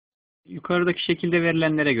yukarıdaki şekilde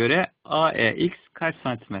verilenlere göre AEX kaç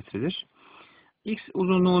santimetredir? X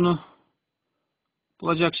uzunluğunu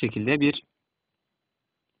bulacak şekilde bir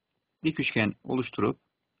dik üçgen oluşturup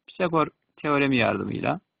Pisagor teoremi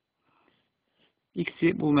yardımıyla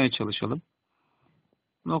X'i bulmaya çalışalım.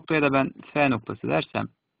 Noktaya da ben F noktası dersem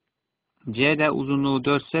CD uzunluğu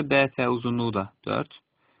 4 ise BF uzunluğu da 4.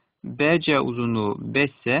 BC uzunluğu 5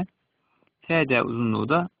 ise FD uzunluğu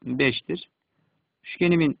da 5'tir.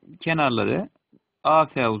 Üçgenimin kenarları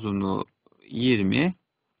AF uzunluğu 20,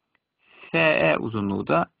 FE uzunluğu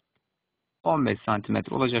da 15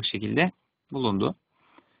 cm olacak şekilde bulundu.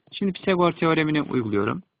 Şimdi Pisagor teoremini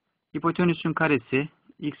uyguluyorum. Hipotenüsün karesi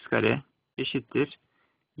x kare eşittir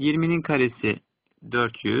 20'nin karesi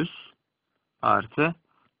 400 artı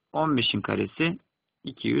 15'in karesi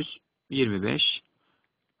 225.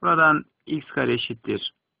 Buradan x kare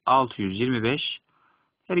eşittir 625.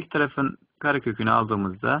 Her iki tarafın karekökünü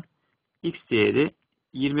aldığımızda x değeri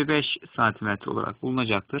 25 cm olarak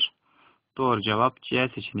bulunacaktır. Doğru cevap C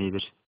seçeneğidir.